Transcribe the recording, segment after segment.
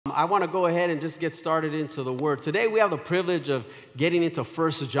I want to go ahead and just get started into the Word. Today we have the privilege of getting into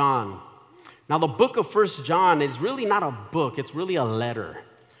 1 John. Now the book of 1 John is really not a book, it's really a letter.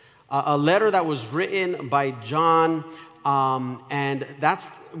 A letter that was written by John, and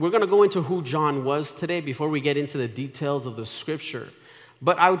we're going to go into who John was today before we get into the details of the Scripture.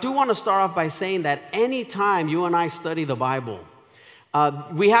 But I do want to start off by saying that anytime you and I study the Bible,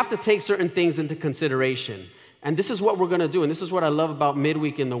 we have to take certain things into consideration. And this is what we're going to do. And this is what I love about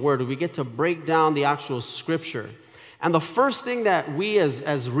Midweek in the Word. We get to break down the actual Scripture. And the first thing that we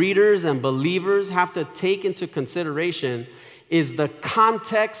as readers and believers have to take into consideration is the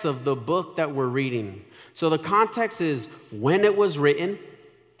context of the book that we're reading. So the context is when it was written,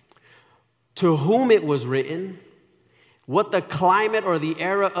 to whom it was written, what the climate or the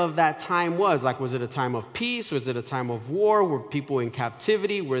era of that time was. Like, was it a time of peace? Was it a time of war? Were people in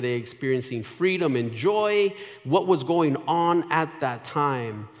captivity? Were they experiencing freedom and joy? What was going on at that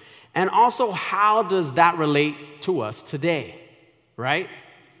time? And also, how does that relate to us today, right?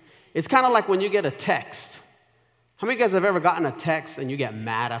 It's kind of like when you get a text. How many of you guys have ever gotten a text and you get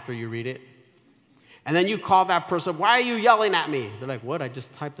mad after you read it? And then you call that person, "Why are you yelling at me?" They're like, "What? I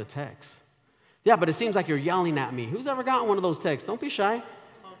just typed a text." "Yeah, but it seems like you're yelling at me." Who's ever gotten one of those texts? Don't be shy.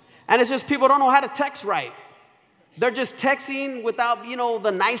 And it's just people don't know how to text right. They're just texting without,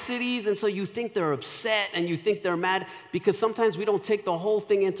 the niceties, and so you think they're upset and you think they're mad because sometimes we don't take the whole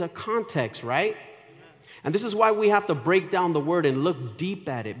thing into context, right? And this is why we have to break down the Word and look deep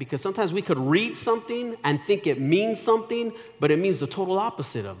at it, because sometimes we could read something and think it means something, but it means the total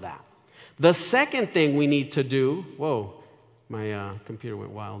opposite of that. The second thing we need to do, my computer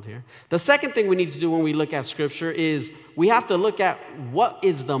went wild here. The second thing we need to do when we look at Scripture is we have to look at what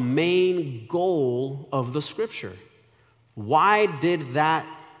is the main goal of the Scripture. Why did that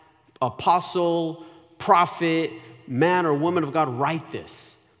apostle, prophet, man or woman of God write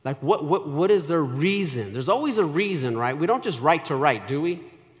this? Like, what is their reason? There's always a reason, right? We don't just write to write, do we?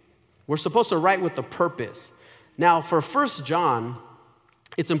 We're supposed to write with a purpose. Now, for 1 John,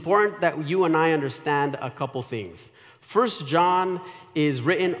 it's important that you and I understand a couple things. 1 John is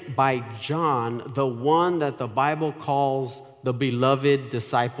written by John, the one that the Bible calls the beloved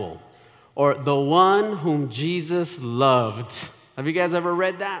disciple, or the one whom Jesus loved. Have you guys ever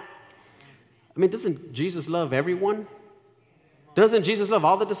read that? I mean, doesn't Jesus love everyone? Doesn't Jesus love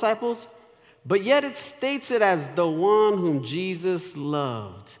all the disciples? But yet it states it as the one whom Jesus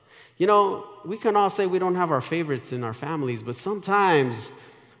loved. We can all say we don't have our favorites in our families, but sometimes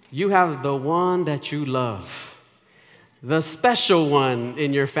you have the one that you love. The special one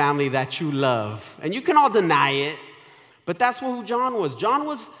in your family that you love. And you can all deny it, but that's who John was. John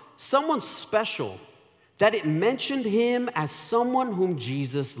was someone special, that it mentioned him as someone whom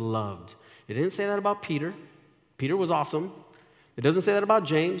Jesus loved. It didn't say that about Peter. Peter was awesome. It doesn't say that about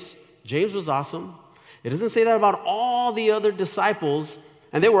James. James was awesome. It doesn't say that about all the other disciples,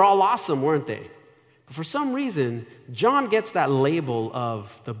 and they were all awesome, weren't they? But for some reason, John gets that label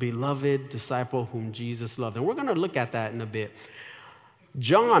of the beloved disciple whom Jesus loved. And we're going to look at that in a bit.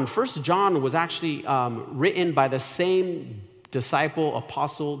 1 John was actually written by the same disciple,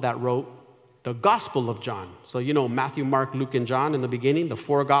 apostle that wrote the Gospel of John. So, Matthew, Mark, Luke, and John in the beginning, the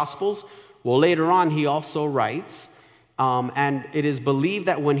 4 Gospels. Well, later on, he also writes, and it is believed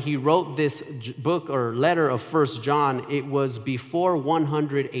that when he wrote this book or letter of 1 John, it was before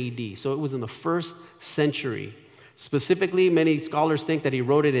 100 AD. So it was in the 1st century. Specifically, many scholars think that he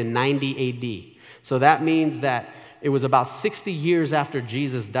wrote it in 90 AD. So that means that it was about 60 years after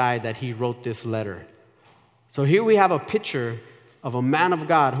Jesus died that he wrote this letter. So here we have a picture of a man of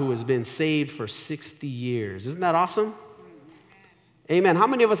God who has been saved for 60 years. Isn't that awesome? Amen. How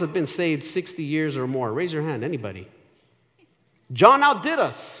many of us have been saved 60 years or more? Raise your hand, anybody. John outdid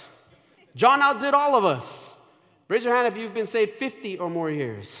us. John outdid all of us. Raise your hand if you've been saved 50 or more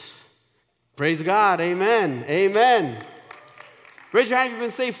years. Praise God. Amen. Amen. Raise your hand if you've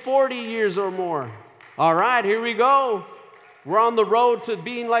been saved 40 years or more. All right, here we go. We're on the road to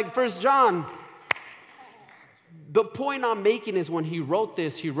being like 1 John. The point I'm making is when he wrote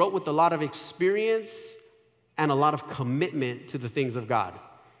this, he wrote with a lot of experience and a lot of commitment to the things of God.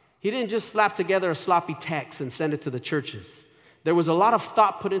 He didn't just slap together a sloppy text and send it to the churches. There was a lot of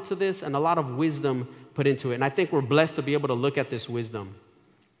thought put into this and a lot of wisdom put into it. And I think we're blessed to be able to look at this wisdom.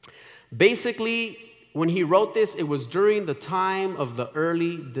 Basically, when he wrote this, it was during the time of the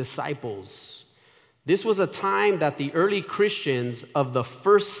early disciples. This was a time that the early Christians of the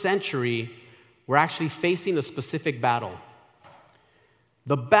 1st century were actually facing a specific battle.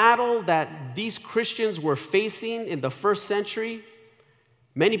 The battle that these Christians were facing in the 1st century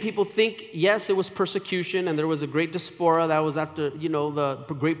Many people think, yes, it was persecution, and there was a great diaspora that was after,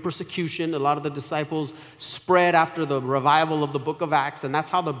 the great persecution. A lot of the disciples spread after the revival of the book of Acts, and that's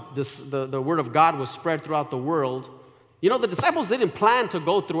how the word of God was spread throughout the world. The disciples didn't plan to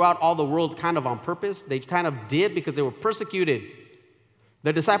go throughout all the world kind of on purpose. They kind of did because they were persecuted.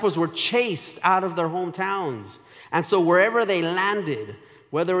 The disciples were chased out of their hometowns. And so wherever they landed,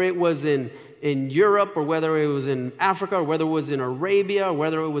 whether it was in Europe or whether it was in Africa or whether it was in Arabia or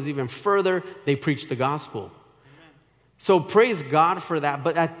whether it was even further, they preached the gospel. Amen. So praise God for that.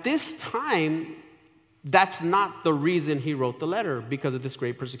 But at this time, that's not the reason he wrote the letter, because of this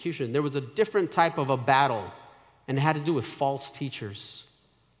great persecution. There was a different type of a battle, and it had to do with false teachers.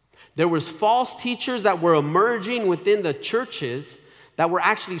 There was false teachers that were emerging within the churches that were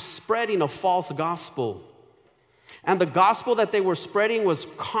actually spreading a false gospel. And the gospel that they were spreading was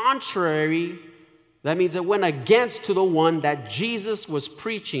contrary. That means it went against to the one that Jesus was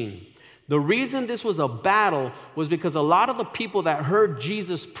preaching. The reason this was a battle was because a lot of the people that heard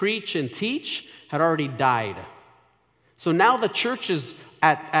Jesus preach and teach had already died. So now the churches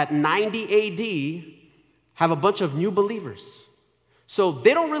at 90 AD have a bunch of new believers. So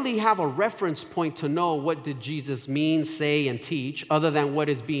they don't really have a reference point to know what did Jesus mean, say, and teach, other than what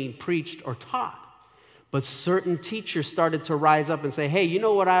is being preached or taught. But certain teachers started to rise up and say, hey, you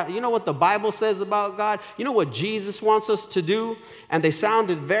know what the Bible says about God? You know what Jesus wants us to do? And they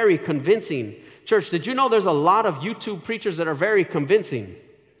sounded very convincing. Church, did you know there's a lot of YouTube preachers that are very convincing?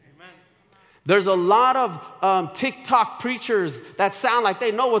 Amen. There's a lot of TikTok preachers that sound like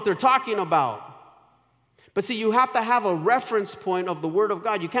they know what they're talking about. But see, you have to have a reference point of the Word of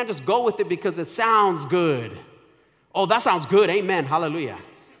God. You can't just go with it because it sounds good. Oh, that sounds good. Amen. Hallelujah.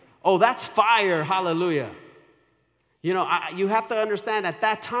 Oh, that's fire. Hallelujah. You have to understand at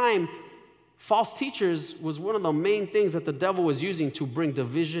that time, false teachers was one of the main things that the devil was using to bring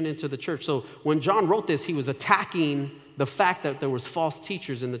division into the church. So when John wrote this, he was attacking the fact that there was false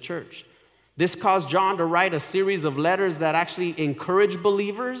teachers in the church. This caused John to write a series of letters that actually encourage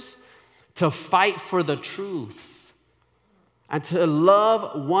believers to fight for the truth and to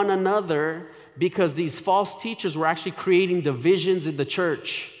love one another, because these false teachers were actually creating divisions in the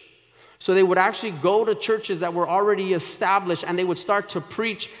church. So they would actually go to churches that were already established and they would start to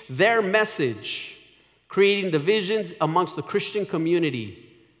preach their message, creating divisions amongst the Christian community.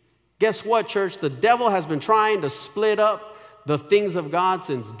 Guess what, church? The devil has been trying to split up the things of God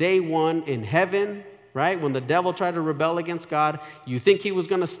since day one in heaven, right? When the devil tried to rebel against God, you think he was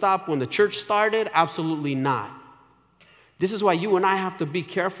going to stop when the church started? Absolutely not. This is why you and I have to be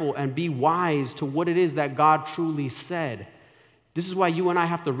careful and be wise to what it is that God truly said. This is why you and I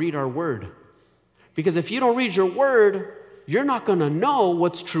have to read our word. Because if you don't read your word, you're not going to know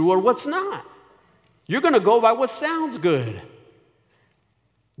what's true or what's not. You're going to go by what sounds good.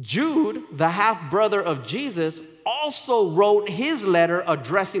 Jude, the half-brother of Jesus, also wrote his letter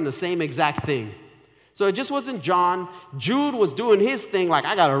addressing the same exact thing. So it just wasn't John. Jude was doing his thing like,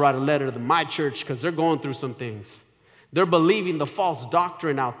 I got to write a letter to my church because they're going through some things. They're believing the false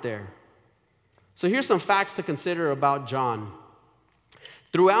doctrine out there. So here's some facts to consider about John.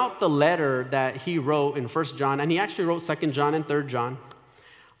 Throughout the letter that he wrote in 1 John, and he actually wrote 2 John and 3 John,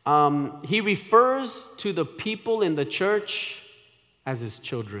 he refers to the people in the church as his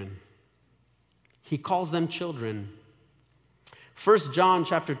children. He calls them children. 1 John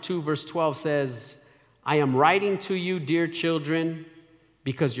chapter 2, verse 12 says, I am writing to you, dear children,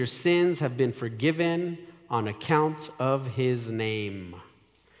 because your sins have been forgiven on account of his name.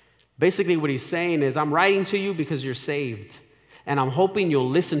 Basically what he's saying is, I'm writing to you because you're saved. And I'm hoping you'll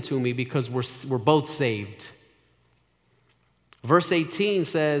listen to me because we're both saved. Verse 18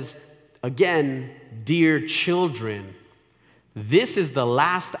 says, again, dear children, this is the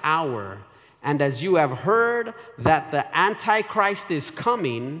last hour. And as you have heard that the Antichrist is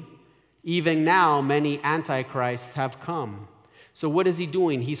coming, even now many Antichrists have come. So what is he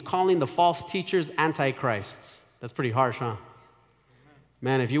doing? He's calling the false teachers Antichrists. That's pretty harsh, huh?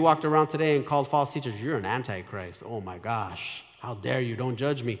 Man, if you walked around today and called false teachers, you're an Antichrist. Oh my gosh. How dare you? Don't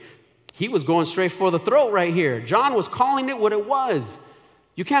judge me. He was going straight for the throat right here. John was calling it what it was.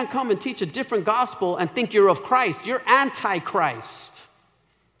 You can't come and teach a different gospel and think you're of Christ. You're Antichrist.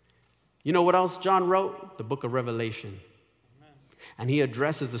 You know what else John wrote? The book of Revelation. Amen. And he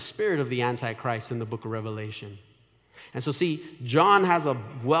addresses the spirit of the Antichrist in the book of Revelation. And so see, John has a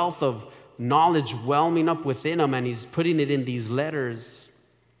wealth of knowledge whelming up within him, and he's putting it in these letters.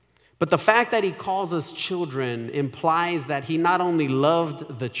 But the fact that he calls us children implies that he not only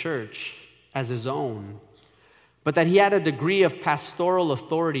loved the church as his own, but that he had a degree of pastoral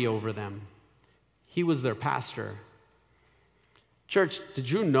authority over them. He was their pastor. Church, did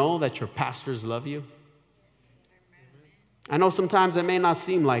you know that your pastors love you? I know sometimes it may not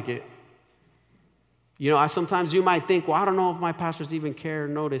seem like it. Sometimes you might think, well, I don't know if my pastors even care or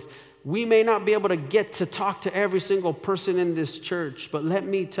notice. We may not be able to get to talk to every single person in this church, but let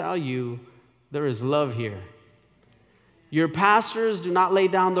me tell you, there is love here. Your pastors do not lay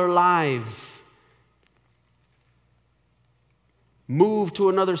down their lives, move to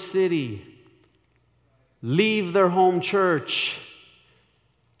another city, leave their home church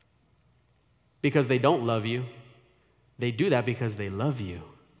because they don't love you. They do that because they love you,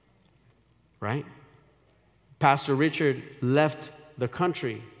 right? Pastor Richard left the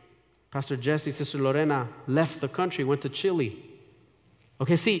country. Pastor Jesse, Sister Lorena left the country, went to Chile.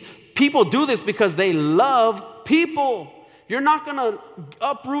 Okay, see, people do this because they love people. You're not going to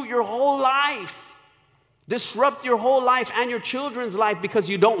uproot your whole life, disrupt your whole life and your children's life because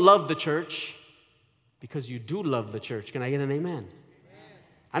you don't love the church, because you do love the church. Can I get an amen? Amen.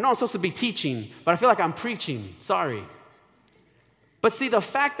 I know I'm supposed to be teaching, but I feel like I'm preaching. Sorry. But see, the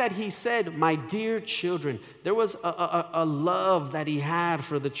fact that he said, my dear children, there was a love that he had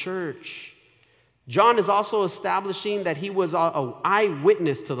for the church. John is also establishing that he was an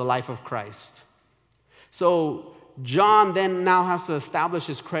eyewitness to the life of Christ. So John then now has to establish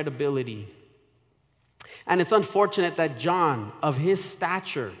his credibility. And it's unfortunate that John, of his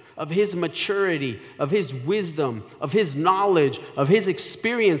stature, of his maturity, of his wisdom, of his knowledge, of his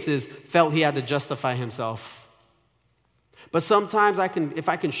experiences, felt he had to justify himself. But sometimes if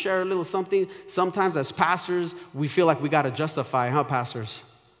I can share a little something, sometimes as pastors, we feel like we got to justify, pastors?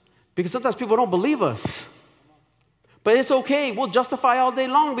 Because sometimes people don't believe us. But it's okay. We'll justify all day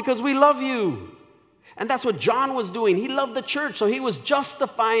long because we love you. And that's what John was doing. He loved the church, so he was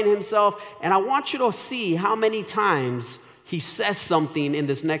justifying himself. And I want you to see how many times he says something in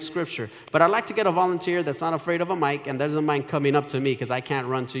this next scripture. But I'd like to get a volunteer that's not afraid of a mic and doesn't mind coming up to me because I can't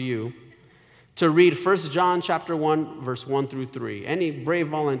run to you, to read 1 John chapter 1, verse 1 through 3. Any brave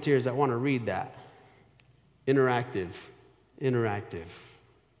volunteers that want to read that? Interactive.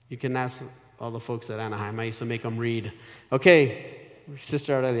 You can ask all the folks at Anaheim. I used to make them read. Okay,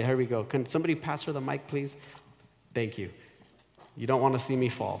 Sister Aurelia, here we go. Can somebody pass her the mic, please? Thank you. You don't want to see me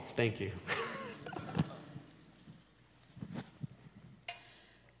fall. Thank you.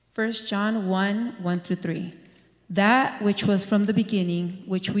 1 John 1, 1 through 3. That which was from the beginning,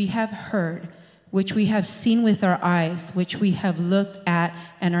 which we have heard, which we have seen with our eyes, which we have looked at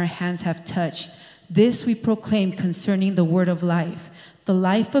and our hands have touched. This we proclaim concerning the word of life. The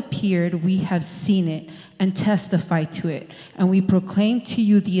life appeared, we have seen it and testify to it. And we proclaim to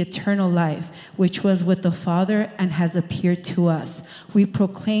you the eternal life, which was with the Father and has appeared to us. We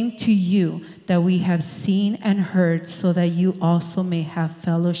proclaim to you that we have seen and heard, so that you also may have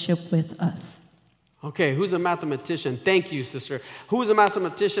fellowship with us. Okay, who's a mathematician? Thank you, sister. Who's a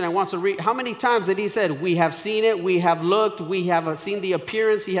mathematician and wants to read? How many times did he said, we have seen it, we have looked, we have seen the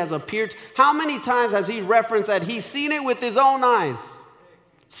appearance, he has appeared? How many times has he referenced that he's seen it with his own eyes?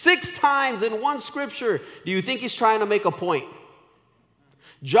 6 times in one scripture. Do you think he's trying to make a point?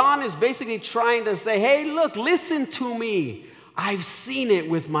 John is basically trying to say, hey, look, listen to me. I've seen it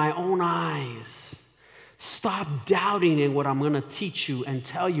with my own eyes. Stop doubting in what I'm going to teach you and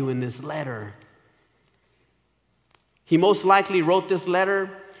tell you in this letter. He most likely wrote this letter,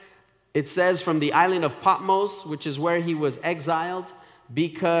 it says, from the island of Patmos, which is where he was exiled,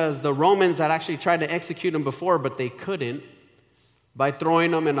 because the Romans had actually tried to execute him before, but they couldn't, by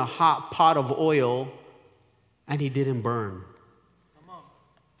throwing him in a hot pot of oil, and he didn't burn.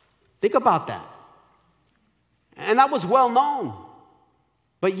 Think about that. And that was well known.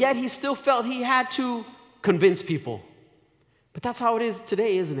 But yet he still felt he had to convince people. But that's how it is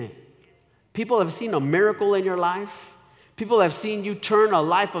today, isn't it? People have seen a miracle in your life. People have seen you turn a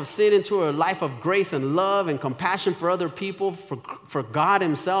life of sin into a life of grace and love and compassion for other people, for God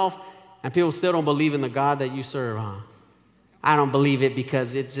himself, and people still don't believe in the God that you serve, I don't believe it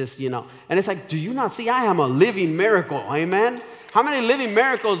because it's just, And it's like, do you not see I am a living miracle, amen? How many living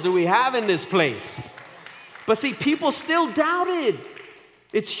miracles do we have in this place? But see, people still doubted.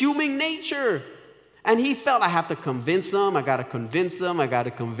 It's human nature. And he felt, I have to convince them. I got to convince them.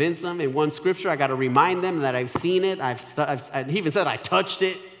 In one scripture, I got to remind them that I've seen it. He even said I touched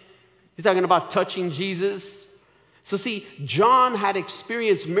it. He's talking about touching Jesus. So see, John had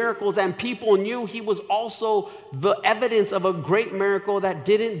experienced miracles, and people knew he was also the evidence of a great miracle that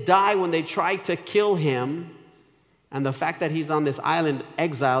didn't die when they tried to kill him. And the fact that he's on this island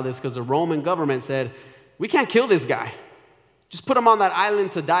exiled is because the Roman government said, we can't kill this guy. Just put him on that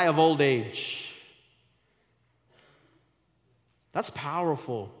island to die of old age. That's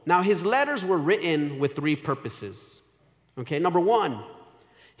powerful. Now, his letters were written with 3 purposes. Okay, number one,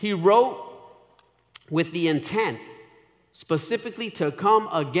 he wrote with the intent specifically to come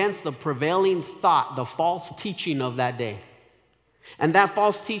against the prevailing thought, the false teaching of that day. And that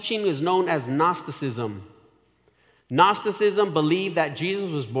false teaching is known as Gnosticism. Gnosticism believed that Jesus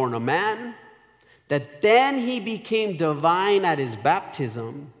was born a man, that then he became divine at his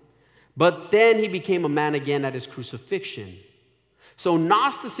baptism, but then he became a man again at his crucifixion. So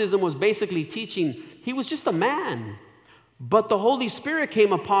Gnosticism was basically teaching he was just a man, but the Holy Spirit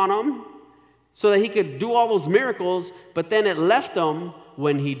came upon him so that he could do all those miracles, but then it left him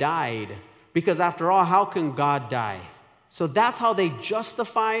when he died. Because after all, how can God die? So that's how they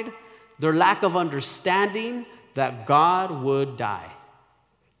justified their lack of understanding that God would die.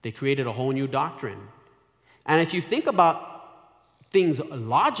 They created a whole new doctrine. And if you think about things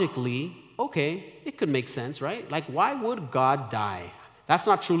logically, okay, it could make sense, right? Like, why would God die? That's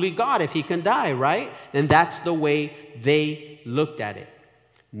not truly God if he can die, right? And that's the way they looked at it.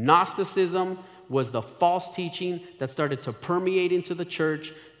 Gnosticism was the false teaching that started to permeate into the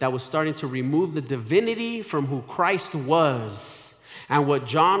church, that was starting to remove the divinity from who Christ was. And what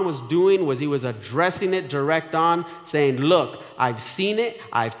John was doing was he was addressing it direct on, saying, look, I've seen it,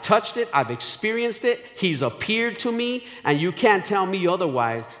 I've touched it, I've experienced it, he's appeared to me, and you can't tell me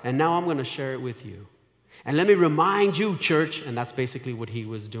otherwise, and now I'm going to share it with you. And let me remind you, church, and that's basically what he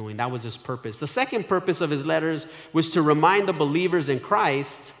was doing. That was his purpose. The second purpose of his letters was to remind the believers in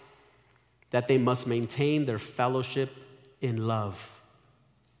Christ that they must maintain their fellowship in love.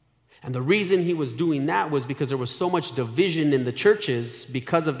 And the reason he was doing that was because there was so much division in the churches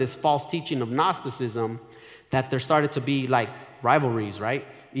because of this false teaching of Gnosticism that there started to be like rivalries, right?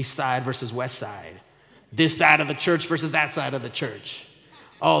 East side versus west side. This side of the church versus that side of the church.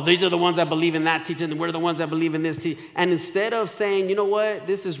 Oh, these are the ones that believe in that teaching, and we're the ones that believe in this teaching. And instead of saying, you know what,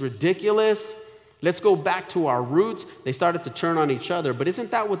 this is ridiculous, let's go back to our roots, they started to turn on each other. But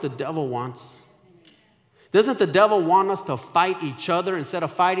isn't that what the devil wants? Doesn't the devil want us to fight each other instead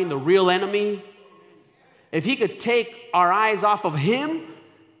of fighting the real enemy? If he could take our eyes off of him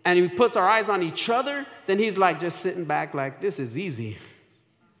and he puts our eyes on each other, then he's like just sitting back like, this is easy.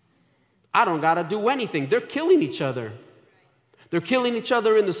 I don't got to do anything. They're killing each other. They're killing each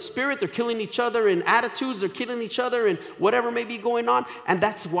other in the spirit. They're killing each other in attitudes. They're killing each other in whatever may be going on. And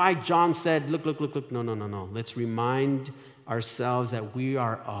that's why John said, look, no. Let's remind ourselves that we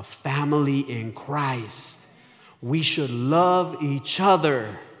are a family in Christ. We should love each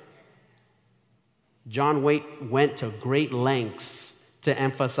other. John went to great lengths to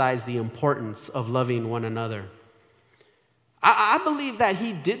emphasize the importance of loving one another. I believe that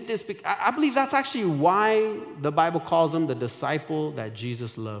he did this. I believe that's actually why the Bible calls him the disciple that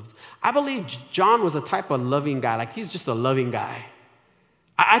Jesus loved. I believe John was a type of loving guy. Like, he's just a loving guy.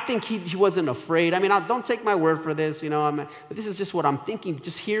 I think he wasn't afraid. I mean, don't take my word for this, but this is just what I'm thinking.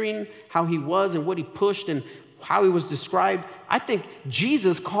 Just hearing how he was and what he pushed and how he was described. I think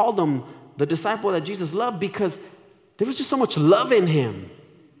Jesus called him the disciple that Jesus loved because there was just so much love in him.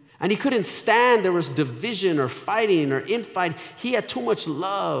 And he couldn't stand there was division or fighting or infighting. He had too much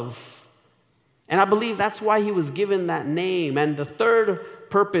love. And I believe that's why he was given that name. And the third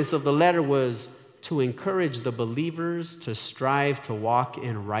purpose of the letter was to encourage the believers to strive to walk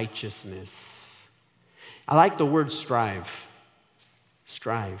in righteousness. I like the word strive.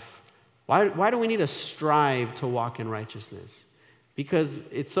 Strive. Why do we need to strive to walk in righteousness? Because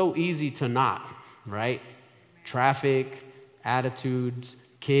it's so easy to not, right? Traffic, attitudes,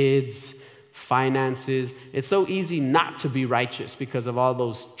 kids, finances. It's so easy not to be righteous because of all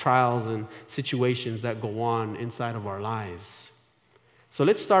those trials and situations that go on inside of our lives. So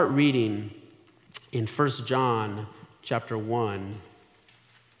let's start reading in 1 John chapter 1,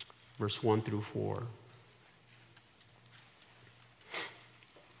 verse 1 through 4.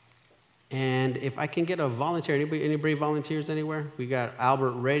 And if I can get a volunteer, anybody volunteers anywhere? We got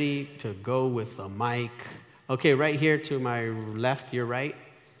Albert ready to go with the mic. Okay, right here to my left, your right.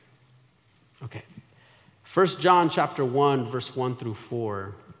 Okay. 1 John chapter 1, verse 1 through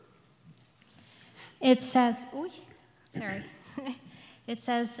 4. It says, it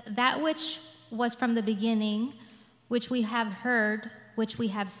says, that which was from the beginning, which we have heard, which we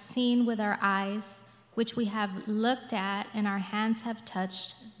have seen with our eyes, which we have looked at and our hands have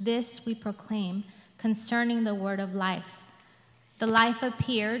touched, this we proclaim concerning the word of life. The life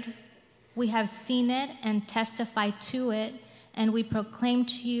appeared, we have seen it and testify to it, and we proclaim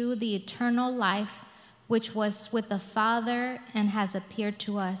to you the eternal life which was with the Father and has appeared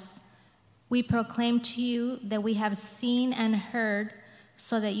to us. We proclaim to you that we have seen and heard,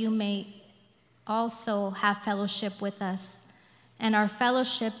 so that you may also have fellowship with us. And our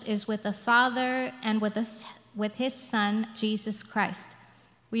fellowship is with the Father and with with his Son, Jesus Christ.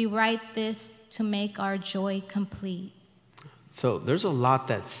 We write this to make our joy complete. So there's a lot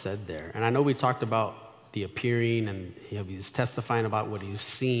that's said there. And I know we talked about the appearing and he's testifying about what he's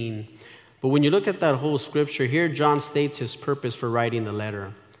seen. But when you look at that whole scripture, here John states his purpose for writing the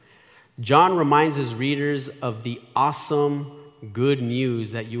letter. John reminds his readers of the awesome good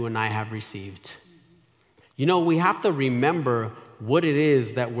news that you and I have received. You know, we have to remember what it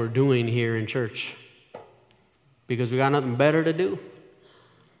is that we're doing here in church. Because we got nothing better to do.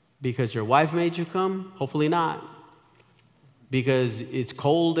 Because your wife made you come? Hopefully not. Because it's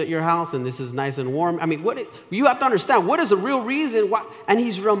cold at your house and this is nice and warm. I mean, you have to understand, what is the real reason why? And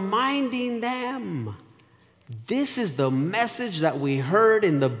he's reminding them, this is the message that we heard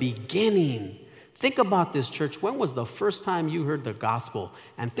in the beginning. Think about this, church. When was the first time you heard the gospel?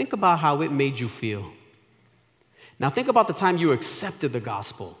 And think about how it made you feel. Now think about the time you accepted the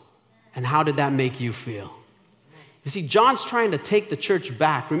gospel. And how did that make you feel? You see, John's trying to take the church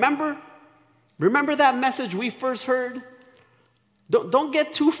back. Remember that message we first heard? Don't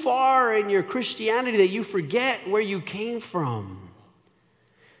get too far in your Christianity that you forget where you came from.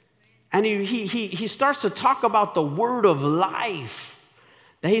 And he starts to talk about the word of life.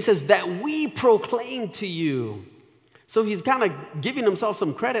 That he says that we proclaim to you. So he's kind of giving himself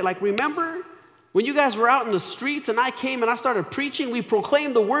some credit. Like, remember when you guys were out in the streets and I came and I started preaching, we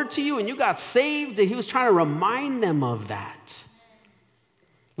proclaimed the word to you and you got saved? And he was trying to remind them of that.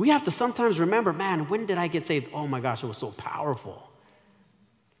 We have to sometimes remember, man, when did I get saved? Oh my gosh, it was so powerful.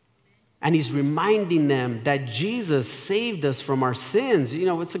 And he's reminding them that Jesus saved us from our sins. You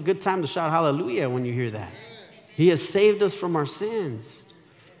know, it's a good time to shout hallelujah when you hear that. He has saved us from our sins.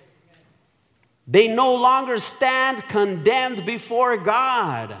 They no longer stand condemned before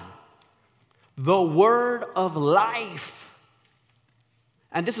God. The word of life.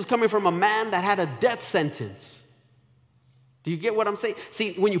 And this is coming from a man that had a death sentence. Do you get what I'm saying?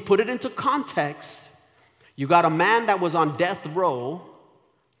 See, when you put it into context, you got a man that was on death row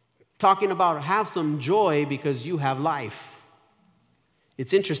talking about have some joy because you have life.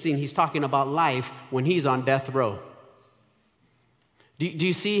 It's interesting, he's talking about life when he's on death row. Do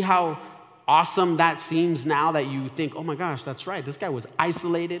you see how awesome that seems now that you think, oh my gosh, that's right. This guy was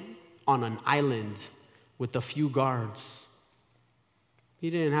isolated on an island with a few guards. He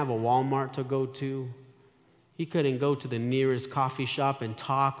didn't have a Walmart to go to. He couldn't go to the nearest coffee shop and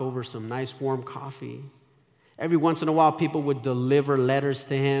talk over some nice warm coffee. Every once in a while, people would deliver letters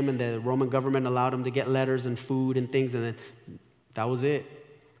to him, and the Roman government allowed him to get letters and food and things, and then that was it.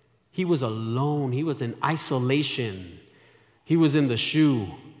 He was alone. He was in isolation. He was in the shoe.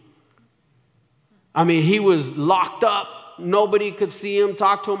 I mean, he was locked up. Nobody could see him,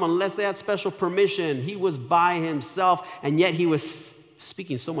 talk to him unless they had special permission. He was by himself, and yet he was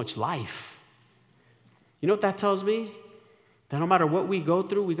speaking so much life. You know what that tells me? That no matter what we go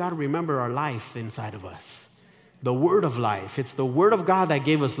through, we got to remember our life inside of us. The word of life. It's the word of God that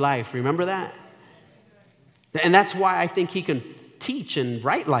gave us life. Remember that? And that's why I think he can teach and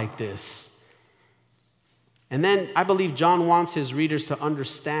write like this. And then I believe John wants his readers to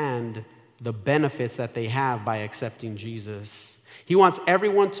understand the benefits that they have by accepting Jesus. He wants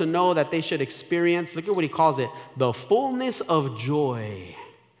everyone to know that they should experience, look at what he calls it, the fullness of joy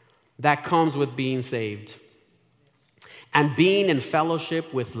that comes with being saved and being in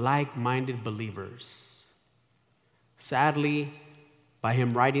fellowship with like-minded believers. Sadly, by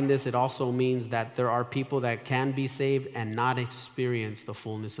him writing this, it also means that there are people that can be saved and not experience the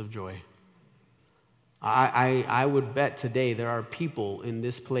fullness of joy. I would bet today there are people in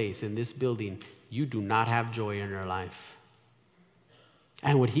this place, in this building, you do not have joy in your life.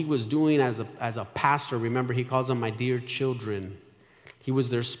 And what he was doing as a pastor, remember he calls them my dear children. He was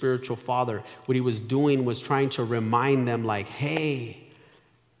their spiritual father. What he was doing was trying to remind them like, hey,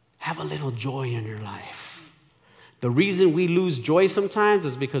 have a little joy in your life. The reason we lose joy sometimes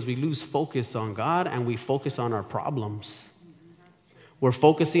is because we lose focus on God and we focus on our problems. We're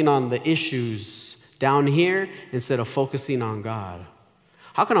focusing on the issues down here instead of focusing on God.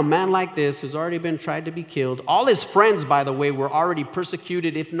 How can a man like this, who's already been tried to be killed, all his friends, by the way, were already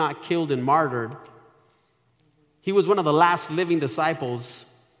persecuted, if not killed and martyred. He was one of the last living disciples,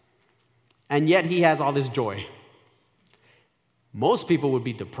 and yet he has all this joy. Most people would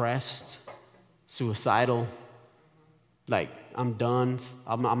be depressed, suicidal, like, I'm done,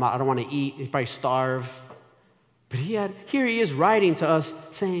 I don't want to eat, he'd probably starve. But here he is writing to us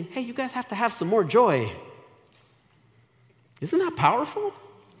saying, hey, you guys have to have some more joy. Isn't that powerful?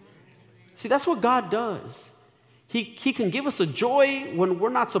 See, that's what God does. He can give us a joy when we're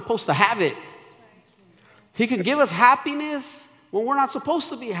not supposed to have it. He can give us happiness when we're not supposed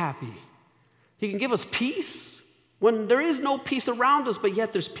to be happy. He can give us peace when there is no peace around us, but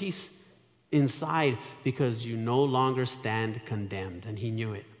yet there's peace inside because you no longer stand condemned. And he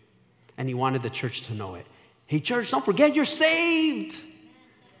knew it. And he wanted the church to know it. Hey, church, don't forget you're saved.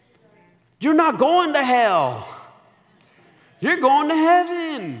 You're not going to hell. You're going to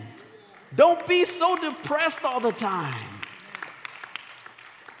heaven. Don't be so depressed all the time.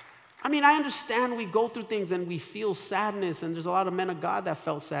 I mean, I understand we go through things and we feel sadness, and there's a lot of men of God that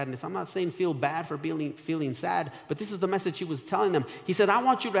felt sadness. I'm not saying feel bad for feeling sad, but this is the message he was telling them. He said, I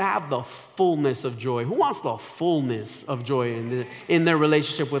want you to have the fullness of joy. Who wants the fullness of joy in their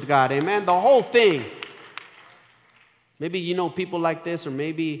relationship with God? Amen? The whole thing. Maybe you know people like this, or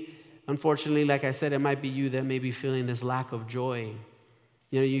maybe, unfortunately, like I said, it might be you that may be feeling this lack of joy.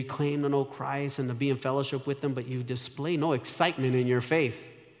 You know, you claim to know Christ and to be in fellowship with him, but you display no excitement in your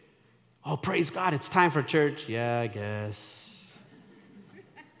faith. Oh, praise God, it's time for church. Yeah, I guess.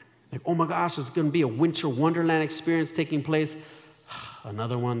 Like, oh my gosh, there's going to be a winter wonderland experience taking place.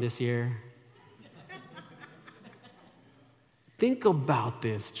 Another one this year. Think about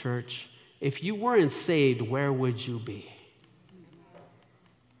this, church. If you weren't saved, where would you be?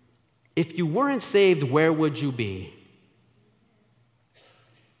 If you weren't saved, where would you be?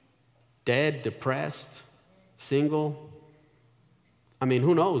 Dead, depressed, single? I mean,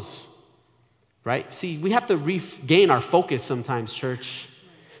 who knows? Right? See, we have to regain our focus sometimes, church.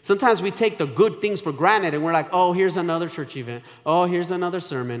 Sometimes we take the good things for granted and we're like, oh, here's another church event. Oh, here's another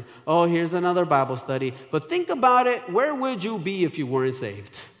sermon. Oh, here's another Bible study. But think about it. Where would you be if you weren't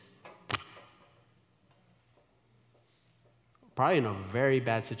saved? Probably in a very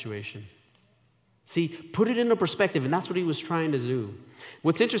bad situation. See, put it into perspective, and that's what he was trying to do.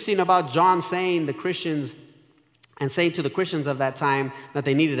 What's interesting about John saying the Christians and saying to the Christians of that time that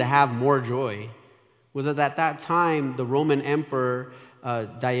they needed to have more joy was that at that time, the Roman emperor,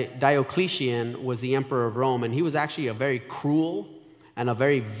 Diocletian, was the emperor of Rome, and he was actually a very cruel and a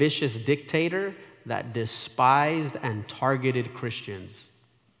very vicious dictator that despised and targeted Christians.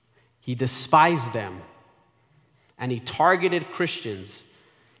 He despised them, and he targeted Christians.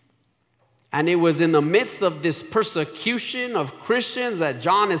 And it was in the midst of this persecution of Christians that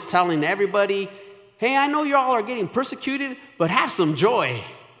John is telling everybody, hey, I know you all are getting persecuted, but have some joy.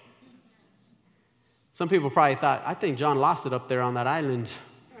 Some people probably thought, I think John lost it up there on that island.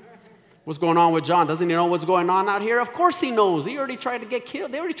 What's going on with John? Doesn't he know what's going on out here? Of course he knows. He already tried to get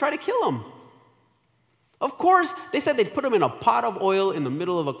killed. They already tried to kill him. Of course, they said they'd put him in a pot of oil in the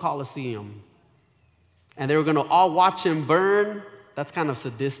middle of a coliseum. And they were going to all watch him burn. That's kind of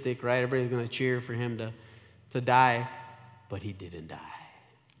sadistic, right? Everybody's going to cheer for him to die. But he didn't die.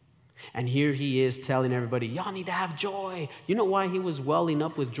 And here he is telling everybody, y'all need to have joy. You know why he was welling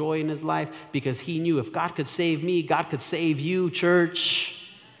up with joy in his life? Because he knew if God could save me, God could save you, church.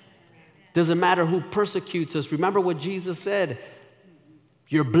 Doesn't matter who persecutes us. Remember what Jesus said.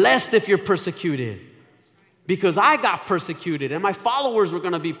 You're blessed if you're persecuted. Because I got persecuted and my followers were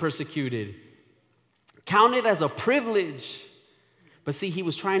going to be persecuted. Count it as a privilege. But see, he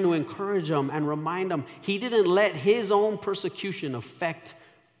was trying to encourage them and remind them he didn't let his own persecution affect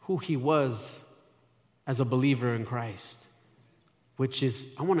who he was as a believer in Christ. Which is,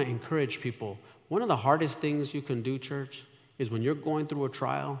 I want to encourage people. One of the hardest things you can do, church, is when you're going through a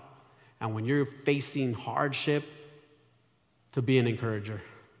trial and when you're facing hardship, to be an encourager.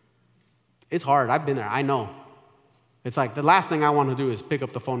 It's hard. I've been there. I know. It's like the last thing I want to do is pick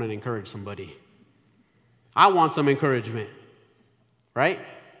up the phone and encourage somebody. I want some encouragement. Right?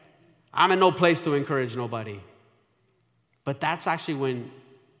 I'm in no place to encourage nobody. But that's actually when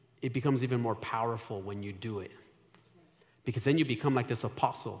it becomes even more powerful when you do it. Because then you become like this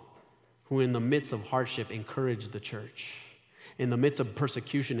apostle who in the midst of hardship encouraged the church. In the midst of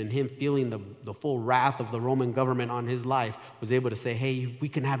persecution and him feeling the full wrath of the Roman government on his life, was able to say, hey, we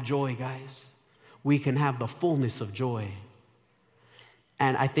can have joy, guys. We can have the fullness of joy.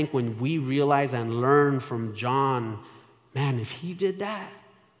 And I think when we realize and learn from John, man, if he did that,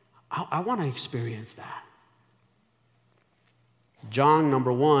 I want to experience that. John,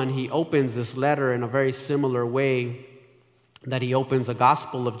 number 1, he opens this letter in a very similar way that he opens the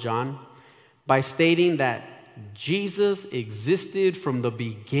Gospel of John by stating that Jesus existed from the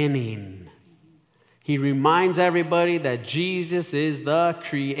beginning. He reminds everybody that Jesus is the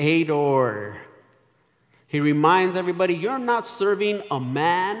creator. He reminds everybody, you're not serving a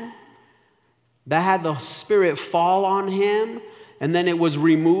man that had the Spirit fall on him, and then it was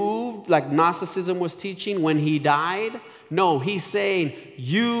removed, like Gnosticism was teaching when he died. No, he's saying,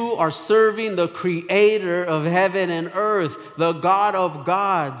 you are serving the creator of heaven and earth, the God of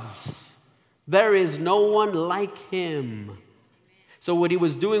gods. There is no one like him. So what he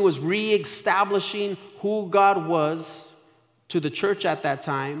was doing was reestablishing who God was to the church at that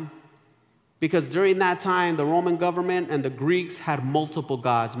time, because during that time, the Roman government and the Greeks had multiple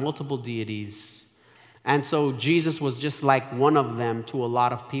gods, multiple deities. And so Jesus was just like one of them to a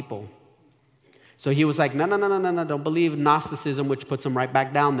lot of people. So he was like, no, don't believe Gnosticism, which puts him right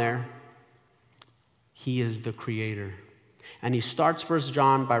back down there. He is the creator. And he starts 1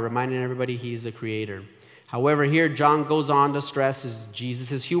 John by reminding everybody he's the creator. However, here John goes on to stress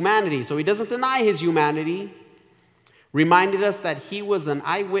Jesus' humanity. So he doesn't deny his humanity. Reminded us that he was an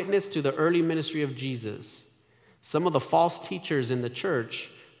eyewitness to the early ministry of Jesus. Some of the false teachers in the church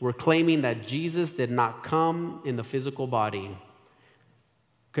were claiming that Jesus did not come in the physical body.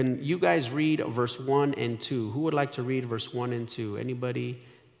 Can you guys read verse 1 and 2? Who would like to read verse 1 and 2? Anybody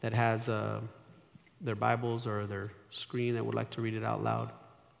that has their Bibles or their screen that would like to read it out loud?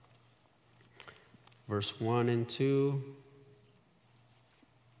 Verse 1 and 2.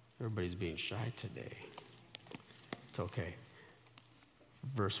 Everybody's being shy today. It's okay.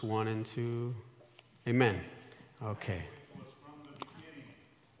 Verse 1 and 2. Amen. Okay.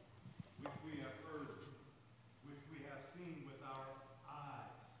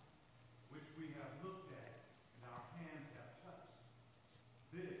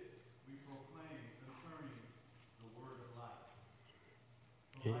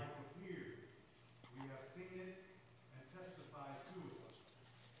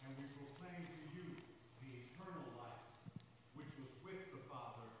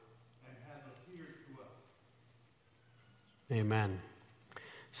 Amen.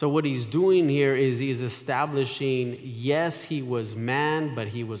 So what he's doing here is he's establishing, yes, he was man, but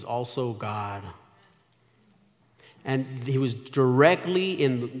he was also God. And he was directly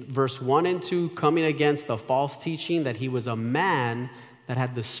in verse 1 and 2 coming against the false teaching that he was a man that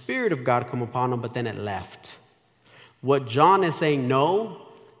had the Spirit of God come upon him, but then it left. What John is saying, no,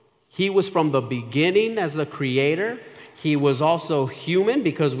 he was from the beginning as the creator. He was also human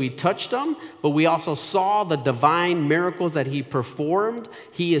because we touched him, but we also saw the divine miracles that he performed.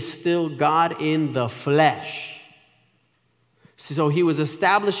 He is still God in the flesh. So he was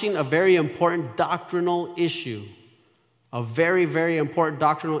establishing a very important doctrinal issue, a very, very important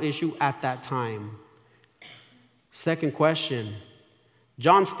doctrinal issue at that time. Second question,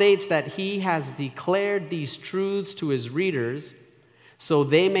 John states that he has declared these truths to his readers so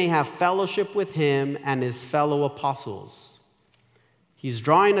they may have fellowship with him and his fellow apostles. He's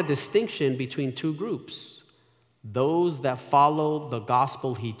drawing a distinction between two groups, those that follow the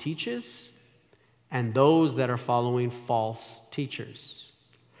gospel he teaches and those that are following false teachers.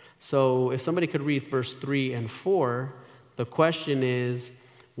 So if somebody could read verse 3 and 4, the question is,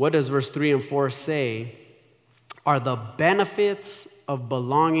 what does verse 3 and 4 say are the benefits of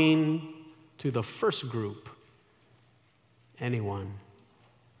belonging to the first group? Anyone?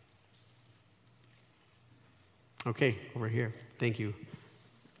 Okay, over here. Thank you.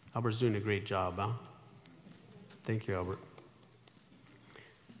 Albert's doing a great job, huh? Thank you, Albert.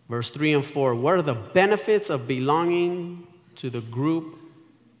 Verse 3 and 4. What are the benefits of belonging to the group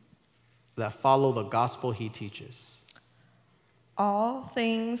that follow the gospel he teaches? All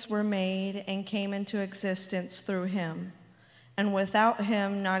things were made and came into existence through him. And without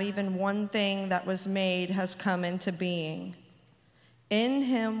him, not even one thing that was made has come into being. In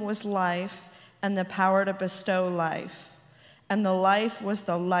him was life, and the power to bestow life, and the life was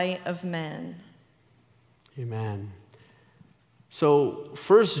the light of men. Amen. So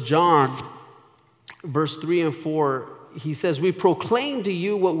 1 John, verse 3 and 4, he says, we proclaim to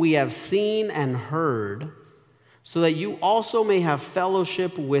you what we have seen and heard, so that you also may have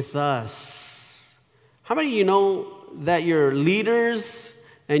fellowship with us. How many of you know that your leaders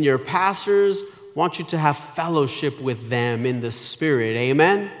and your pastors want you to have fellowship with them in the Spirit?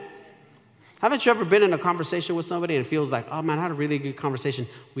 Amen? Haven't you ever been in a conversation with somebody and it feels like, oh man, I had a really good conversation.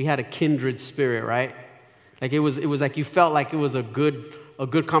 We had a kindred spirit, right? Like it was like you felt like it was a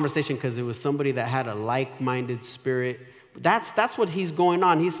good conversation because it was somebody that had a like-minded spirit. That's what he's going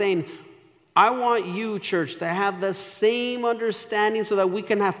on. He's saying, I want you, church, to have the same understanding so that we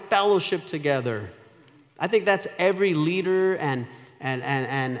can have fellowship together. I think that's every leader and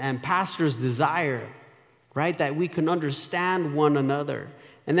pastor's desire, right? That we can understand one another.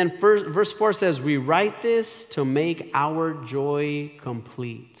 And then verse 4 says, we write this to make our joy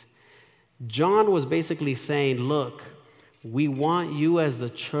complete. John was basically saying, look, we want you as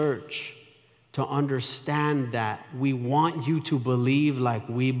the church to understand that. We want you to believe like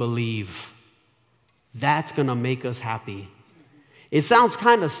we believe. That's going to make us happy. It sounds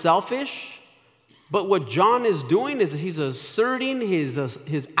kind of selfish, but what John is doing is he's asserting his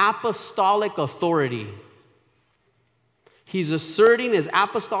apostolic authority. He's asserting his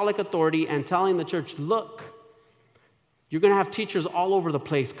apostolic authority and telling the church, look, you're going to have teachers all over the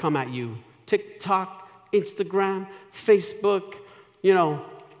place come at you. TikTok, Instagram, Facebook,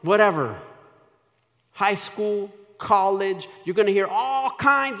 whatever. High school, college, you're going to hear all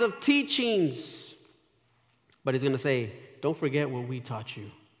kinds of teachings. But he's going to say, don't forget what we taught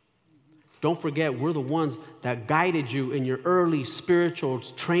you. Don't forget, we're the ones that guided you in your early spiritual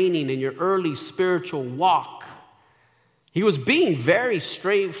training, in your early spiritual walk. He was being very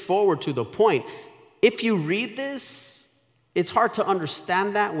straightforward to the point. If you read this, it's hard to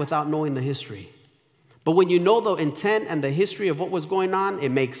understand that without knowing the history. But when you know the intent and the history of what was going on, it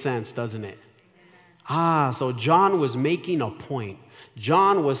makes sense, doesn't it? So John was making a point.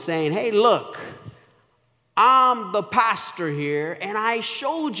 John was saying, hey, look, I'm the pastor here, and I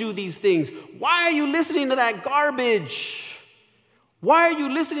showed you these things. Why are you listening to that garbage? Why are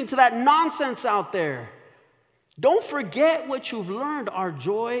you listening to that nonsense out there? Don't forget what you've learned. Our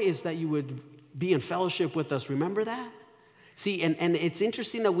joy is that you would be in fellowship with us. Remember that? See, and it's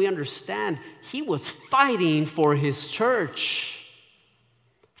interesting that we understand he was fighting for his church.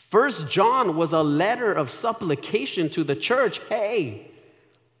 1 John was a letter of supplication to the church. Hey,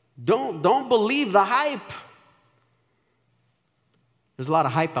 don't believe the hype. There's a lot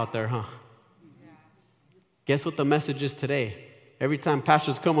of hype out there, huh? Guess what the message is today? Every time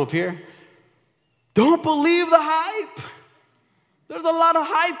pastors come up here, don't believe the hype. There's a lot of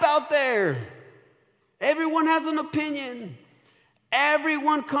hype out there. Everyone has an opinion.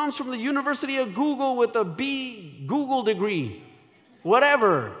 Everyone comes from the University of Google with a B Google degree,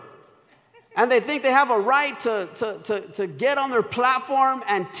 whatever. And they think they have a right to get on their platform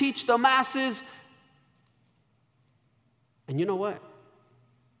and teach the masses. And you know what?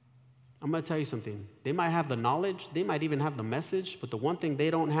 I'm going to tell you something. They might have the knowledge. They might even have the message. But the one thing they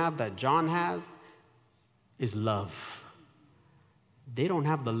don't have that John has is love. They don't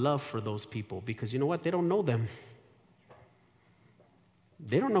have the love for those people because you know what? They don't know them.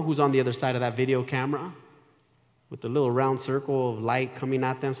 They don't know who's on the other side of that video camera with the little round circle of light coming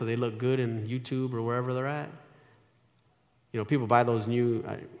at them so they look good in YouTube or wherever they're at. People buy those new,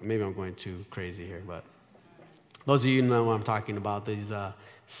 maybe I'm going too crazy here, but those of you know what I'm talking about, these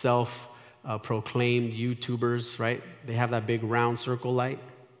self-proclaimed YouTubers, right? They have that big round circle light.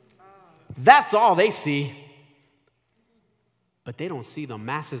 That's all they see. But they don't see the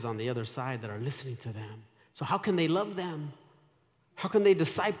masses on the other side that are listening to them. So how can they love them? How can they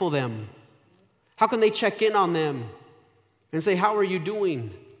disciple them? How can they check in on them and say, how are you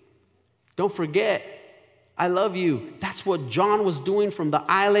doing? Don't forget, I love you. That's what John was doing from the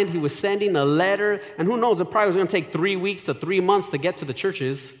island. He was sending a letter. And who knows, it probably was going to take 3 weeks to 3 months to get to the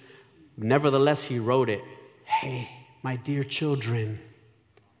churches. Nevertheless, he wrote it. Hey, my dear children,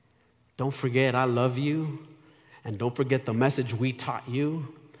 don't forget I love you. And don't forget the message we taught you.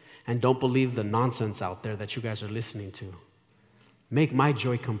 And don't believe the nonsense out there that you guys are listening to. Make my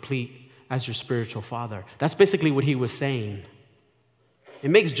joy complete as your spiritual father. That's basically what he was saying. It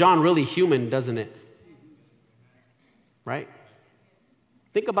makes John really human, doesn't it? Right?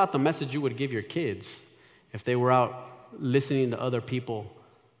 Think about the message you would give your kids if they were out listening to other people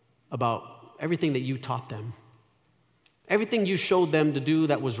about everything that you taught them. Everything you showed them to do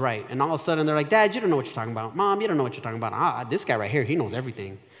that was right. And all of a sudden they're like, Dad, you don't know what you're talking about. Mom, you don't know what you're talking about. This guy right here, he knows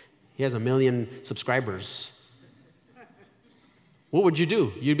everything. He has 1 million subscribers. What would you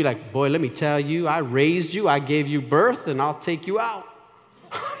do? You'd be like, boy, let me tell you, I raised you, I gave you birth, and I'll take you out.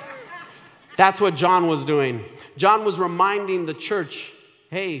 That's what John was doing. John was reminding the church,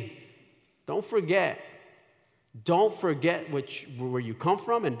 hey, don't forget where you come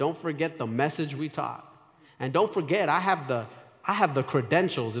from, and don't forget the message we taught. And don't forget, I have the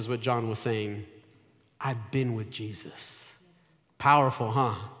credentials, is what John was saying. I've been with Jesus. Powerful,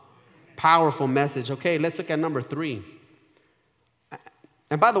 huh? Powerful message. Okay, let's look at number 3.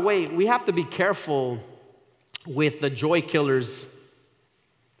 And by the way, we have to be careful with the joy killers.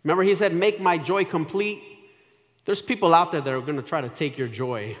 Remember, he said, make my joy complete. There's people out there that are going to try to take your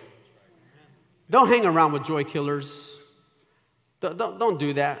joy. Don't hang around with joy killers. Don't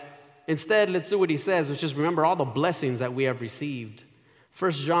do that. Instead, let's do what he says, which is remember all the blessings that we have received.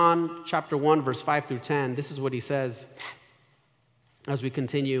 1 John chapter 1, verse 5 through 10, this is what he says as we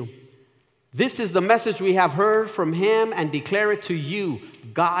continue. This is the message we have heard from him and declare it to you.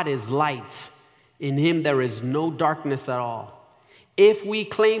 God is light. In him there is no darkness at all. If we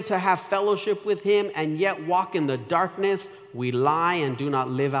claim to have fellowship with him and yet walk in the darkness, we lie and do not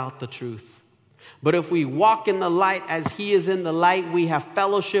live out the truth. But if we walk in the light as he is in the light, we have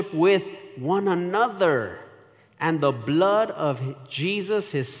fellowship with one another. And the blood of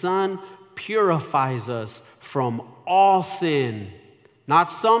Jesus, his son, purifies us from all sin.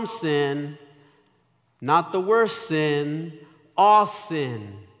 Not some sin, not the worst sin, all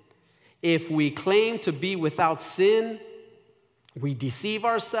sin. If we claim to be without sin, we deceive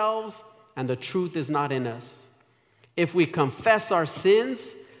ourselves and the truth is not in us. If we confess our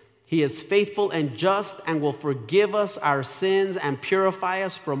sins, He is faithful and just and will forgive us our sins and purify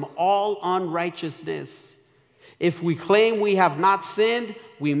us from all unrighteousness. If we claim we have not sinned,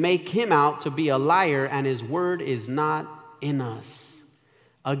 we make Him out to be a liar and His word is not in us.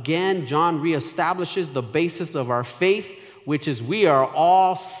 Again, John reestablishes the basis of our faith, which is we are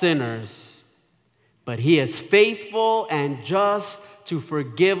all sinners. But He is faithful and just to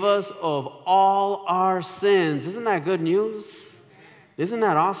forgive us of all our sins. Isn't that good news? Isn't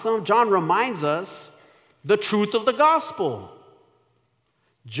that awesome? John reminds us the truth of the gospel.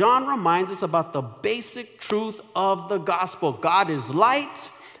 John reminds us about the basic truth of the gospel. God is light,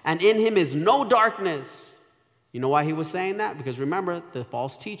 and in Him is no darkness. You know why he was saying that? Because remember, the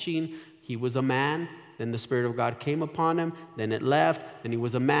false teaching, he was a man, then the Spirit of God came upon him, then it left, then he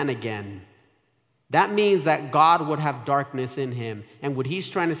was a man again. That means that God would have darkness in him. And what he's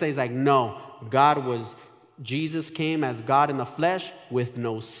trying to say is like, no, Jesus came as God in the flesh with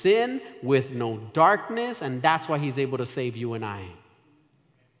no sin, with no darkness, and that's why He's able to save you and I.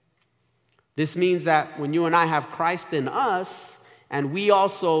 This means that when you and I have Christ in us, and we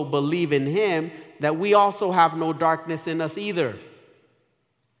also believe in Him, that we also have no darkness in us either.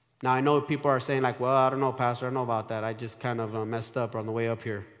 Now, I know people are saying like, well, I don't know, Pastor, I don't know about that. I just kind of messed up on the way up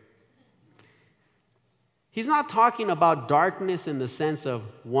here. He's not talking about darkness in the sense of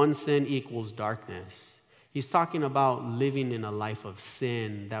one sin equals darkness. He's talking about living in a life of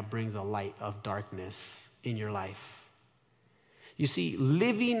sin that brings a light of darkness in your life. You see,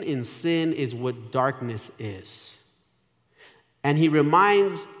 living in sin is what darkness is. And he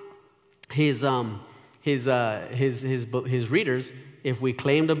reminds his readers, if we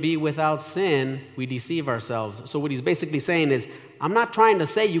claim to be without sin, we deceive ourselves. So what he's basically saying is, I'm not trying to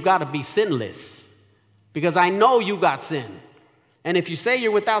say you got to be sinless, because I know you got sin. And if you say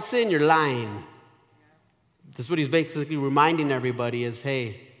you're without sin, you're lying. That's what he's basically reminding everybody is,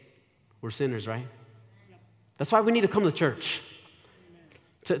 hey, we're sinners, right? That's why we need to come to church,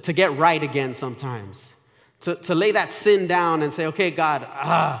 to get right again sometimes. To lay that sin down and say, okay, God,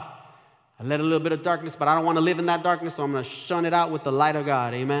 I let a little bit of darkness, but I don't want to live in that darkness, so I'm going to shun it out with the light of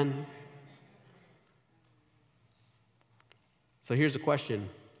God. Amen? So here's the question.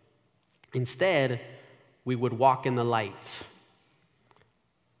 Instead, we would walk in the light.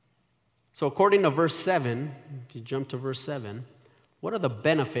 So according to verse 7, if you jump to verse 7, what are the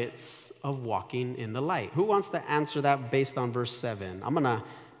benefits of walking in the light? Who wants to answer that based on verse 7? I'm going to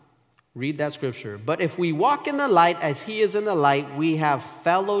read that scripture. But if we walk in the light as He is in the light, we have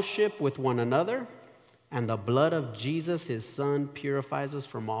fellowship with one another, and the blood of Jesus, His Son, purifies us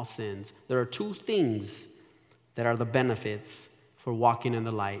from all sins. There are two things that are the benefits for walking in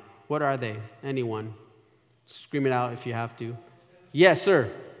the light. What are they? Anyone? Scream it out if you have to. Yes, sir.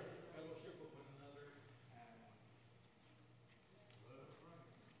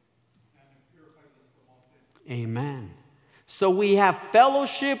 Amen. So we have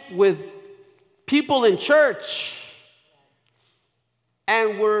fellowship with people in church,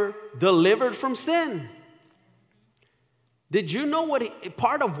 and we're delivered from sin. Did you know what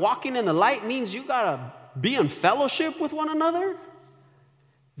part of walking in the light means? You got to be in fellowship with one another.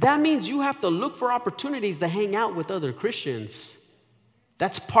 That means you have to look for opportunities to hang out with other Christians.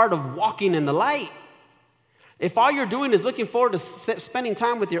 That's part of walking in the light. If all you're doing is looking forward to spending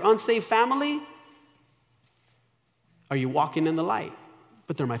time with your unsaved family, are you walking in the light?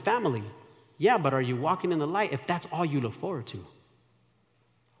 But they're my family. Yeah, but are you walking in the light if that's all you look forward to?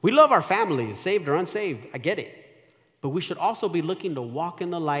 We love our families, saved or unsaved. I get it. But we should also be looking to walk in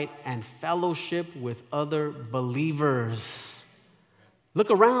the light and fellowship with other believers.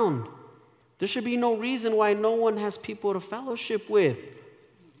 Look around. There should be no reason why no one has people to fellowship with.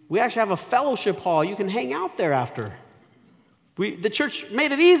 We actually have a fellowship hall. You can hang out there after. The church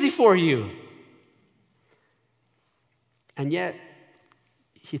made it easy for you. And yet,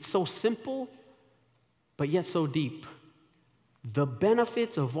 it's so simple, but yet so deep. The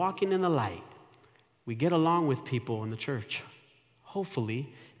benefits of walking in the light. We get along with people in the church,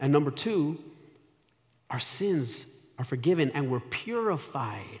 hopefully. And number two, our sins are forgiven and we're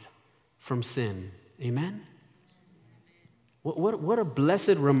purified from sin. Amen? What a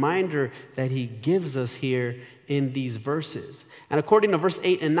blessed reminder that he gives us here in these verses. And according to verse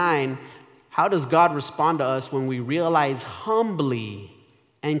 8 and 9, how does God respond to us when we realize humbly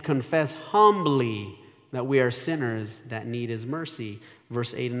and confess humbly that we are sinners that need his mercy?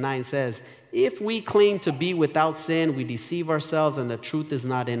 verse 8 and 9 says, if we claim to be without sin, we deceive ourselves and the truth is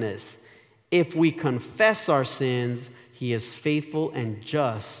not in us. If we confess our sins, he is faithful and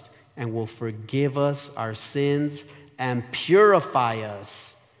just and will forgive us our sins and purify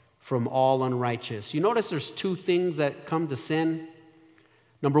us from all unrighteousness. You notice there's two things that come to sin.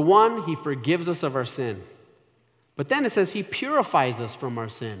 Number one, he forgives us of our sin. But then it says he purifies us from our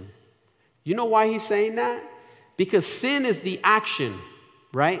sin. You know why he's saying that? Because sin is the action,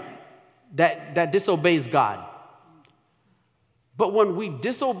 right, that disobeys God. But when we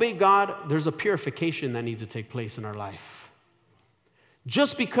disobey God, there's a purification that needs to take place in our life.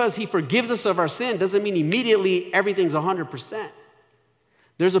 Just because he forgives us of our sin doesn't mean immediately everything's 100%.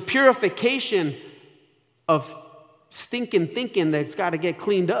 There's a purification of stinking thinking that's got to get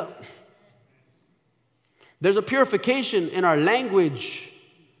cleaned up. There's a purification in our language,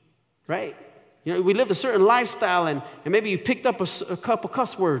 right? You know, we lived a certain lifestyle and maybe you picked up a couple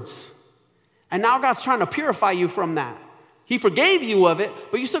cuss words. And now God's trying to purify you from that. He forgave you of it,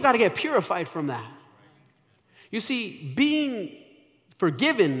 but you still got to get purified from that. You see, being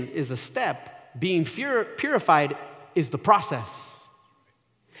forgiven is a step. Being purified is the process.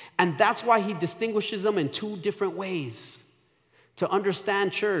 And that's why he distinguishes them in two different ways. To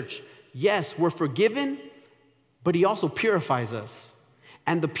understand, church, yes, we're forgiven, but he also purifies us.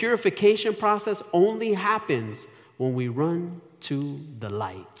 And the purification process only happens when we run to the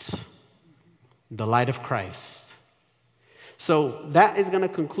light of Christ. So that is going to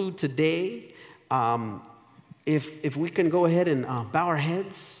conclude today. If we can go ahead and bow our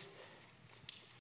heads.